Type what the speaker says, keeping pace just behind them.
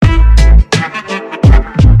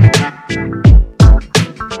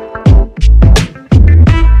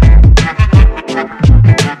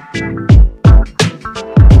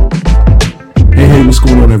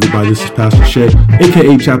This is Pastor Shay,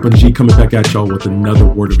 aka Chaplain G, coming back at y'all with another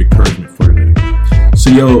word of encouragement for today.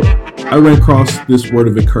 So, I ran across this word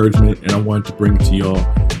of encouragement and I wanted to bring it to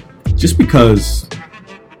y'all just because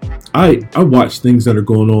I watch things that are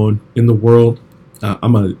going on in the world.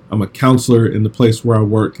 I'm a counselor in the place where I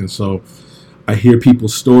work, and so I hear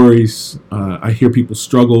people's stories. I hear people's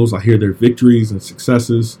struggles. I hear their victories and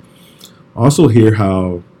successes. I also hear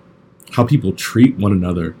how people treat one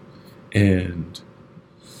another and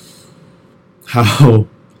how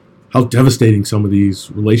devastating some of these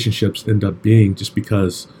relationships end up being, just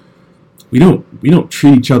because we don't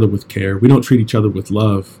treat each other with care. We don't treat each other with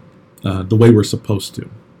love the way we're supposed to.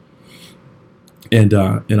 And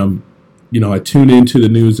I'm, I tune into the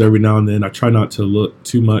news every now and then. I try not to look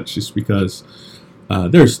too much, just because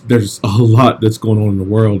there's a lot that's going on in the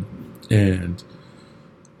world, and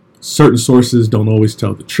certain sources don't always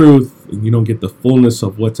tell the truth, and you don't get the fullness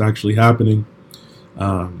of what's actually happening.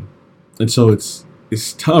 And so it's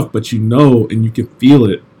tough, but and you can feel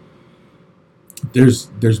it. There's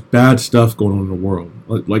bad stuff going on in the world.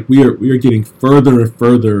 Like we are getting further and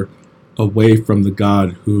further away from the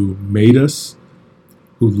God who made us,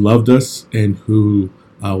 who loved us, and who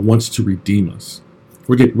wants to redeem us.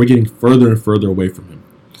 We're getting further and further away from him.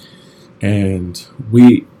 And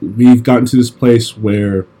we've gotten to this place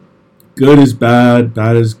where good is bad,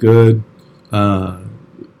 bad is good,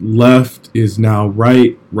 left is now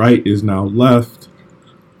right, right is now left,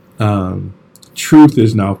 truth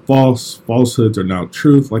is now false, falsehoods are now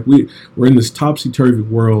truth. Like we're in this topsy-turvy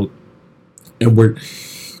world, and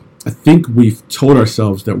I think we've told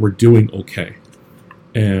ourselves that we're doing okay.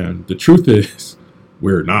 And the truth is,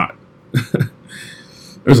 we're not.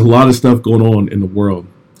 There's a lot of stuff going on in the world,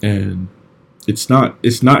 and it's not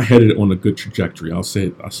headed on a good trajectory. I'll say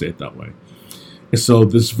it that way. And so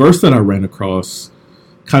this verse that I ran across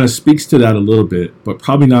kind of speaks to that a little bit, but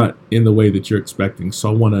probably not in the way that you're expecting. So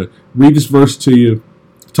I want to read this verse to you,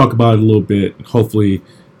 talk about it a little bit, and hopefully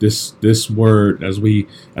this word, as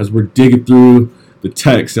we're digging through the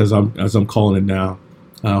text, as I'm calling it now,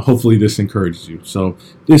 hopefully this encourages you. So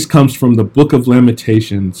this comes from the book of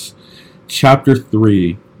Lamentations, chapter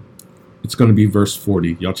 3. It's going to be verse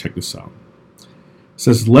 40. Y'all check this out. It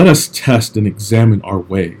says, "Let us test and examine our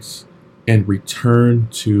ways and return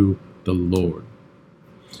to the Lord."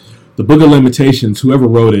 The book of Lamentations, whoever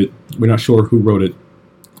wrote it, we're not sure who wrote it,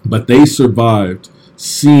 but they survived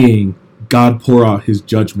seeing God pour out his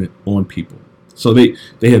judgment on people. So they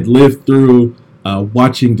had lived through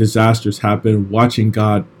watching disasters happen, watching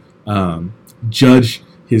God judge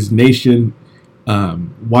his nation,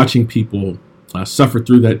 watching people suffer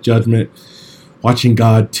through that judgment, watching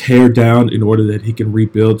God tear down in order that he can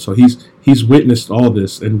rebuild. So he's witnessed all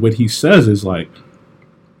this, and what he says is like,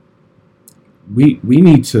 we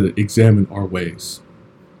need to examine our ways.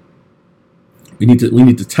 We need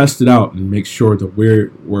to test it out and make sure that we're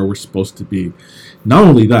where we're supposed to be. Not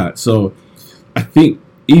only that, so I think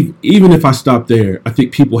even if I stop there, I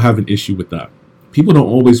think people have an issue with that. People don't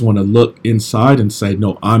always want to look inside and say,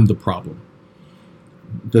 no, I'm the problem.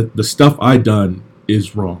 The stuff I done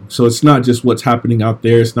is wrong. So it's not just what's happening out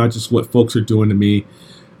there. It's not just what folks are doing to me.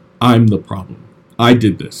 I'm the problem. I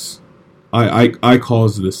did this. I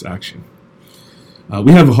caused this action.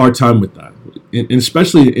 We have a hard time with that. And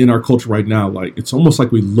especially in our culture right now, like it's almost like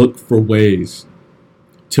we look for ways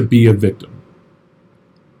to be a victim.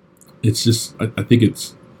 It's just, I think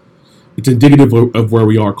it's indicative of where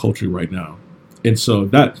we are culturally right now. And so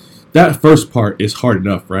that first part is hard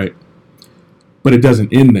enough, right? But it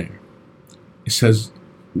doesn't end there. It says,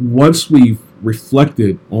 once we've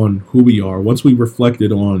reflected on who we are, once we've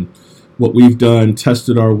reflected on what we've done,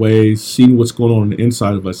 tested our ways, seen what's going on the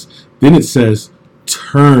inside of us, then it says,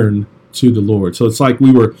 turn to the Lord. So it's like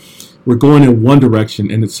we're going in one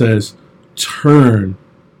direction, and it says, turn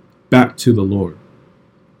back to the Lord.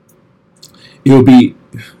 It would be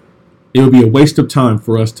a waste of time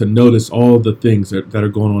for us to notice all the things that are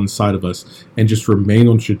going on inside of us and just remain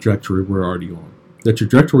on the trajectory we're already on. The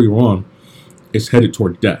trajectory we're on is headed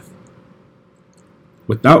toward death.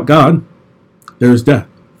 Without God, there is death.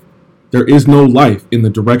 There is no life in the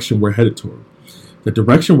direction we're headed toward. The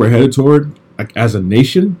direction we're headed toward, like as a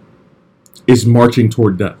nation, is marching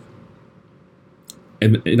toward death.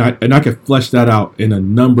 And I can flesh that out in a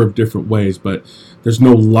number of different ways, but there's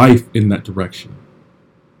no life in that direction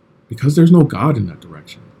because there's no God in that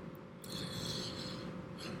direction.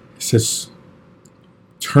 It says,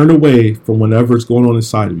 turn away from whatever's going on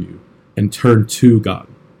inside of you and turn to God.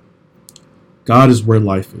 God is where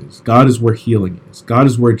life is. God is where healing is. God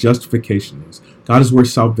is where justification is. God is where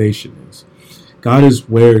salvation is. God is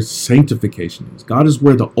where sanctification is. God is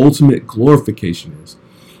where the ultimate glorification is.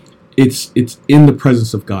 it's in the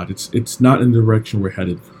presence of God. It's not in the direction we're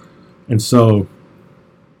headed. And so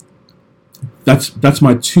that's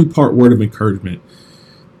my 2-part word of encouragement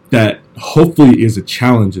that hopefully is a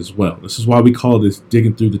challenge as well. This is why we call this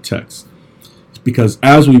digging through the text. It's because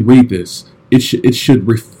as we read this, it should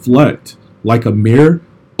reflect like a mirror.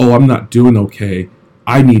 Oh, I'm not doing okay.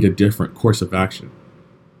 I need a different course of action.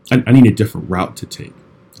 I need a different route to take.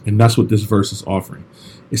 And that's what this verse is offering.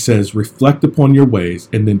 It says, reflect upon your ways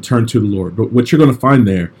and then turn to the Lord. But what you're going to find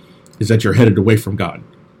there is that you're headed away from God.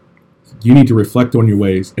 You need to reflect on your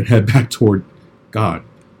ways and head back toward God.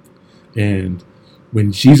 And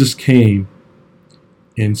when Jesus came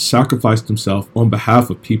and sacrificed himself on behalf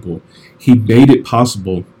of people, he made it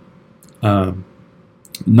possible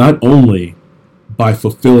not only by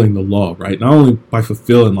fulfilling the law, right? Not only by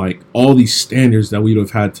fulfilling like all these standards that we would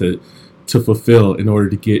have had to fulfill in order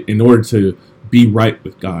to be right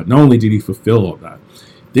with God. Not only did he fulfill all that,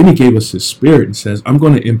 then he gave us his spirit and says, I'm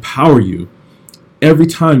going to empower you every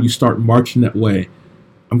time you start marching that way.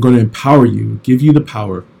 I'm going to empower you, give you the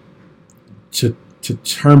power to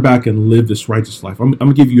turn back and live this righteous life. I'm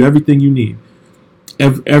going to give you everything you need.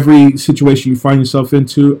 Every situation you find yourself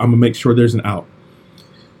into, I'm going to make sure there's an out.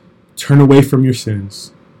 Turn away from your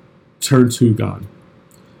sins. Turn to God.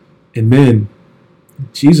 And then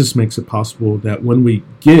Jesus makes it possible that when we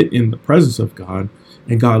get in the presence of God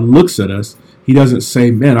and God looks at us, he doesn't say,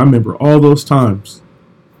 man, I remember all those times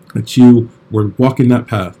that you were walking that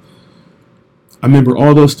path. I remember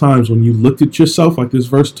all those times when you looked at yourself like this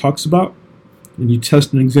verse talks about, when you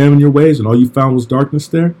test and examine your ways and all you found was darkness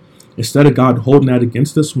there. Instead of God holding that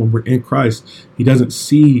against us when we're in Christ, he doesn't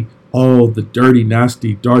see all the dirty,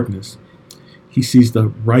 nasty darkness. He sees the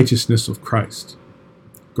righteousness of Christ.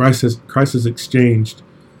 Christ has exchanged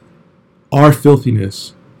our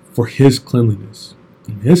filthiness for his cleanliness.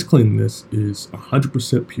 And his cleanliness is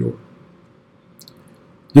 100% pure.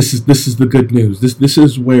 This is the good news. This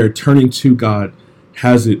is where turning to God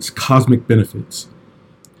has its cosmic benefits.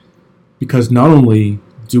 Because not only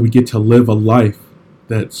do we get to live a life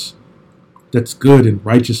that's good and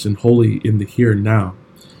righteous and holy in the here and now,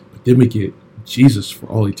 but then we get Jesus for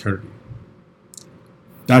all eternity.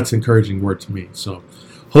 That's encouraging word to me. So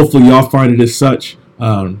hopefully y'all find it as such.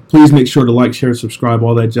 Please make sure to like, share, subscribe,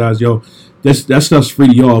 all that jazz. Yo, that stuff's free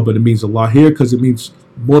to y'all, but it means a lot here because it means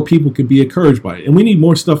more people can be encouraged by it. And we need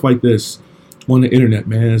more stuff like this on the internet,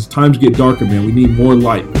 man. As times get darker, man, we need more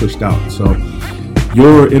light pushed out. So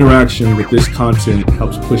your interaction with this content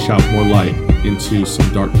helps push out more light into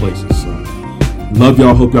some dark places. So love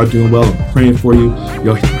y'all. Hope y'all doing well. I'm praying for you.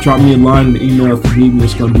 Y'all drop me a line in the email if you need me.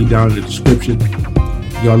 It's going to be down in the description.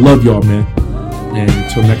 Y'all, love y'all, man. And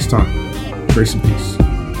until next time, grace and peace.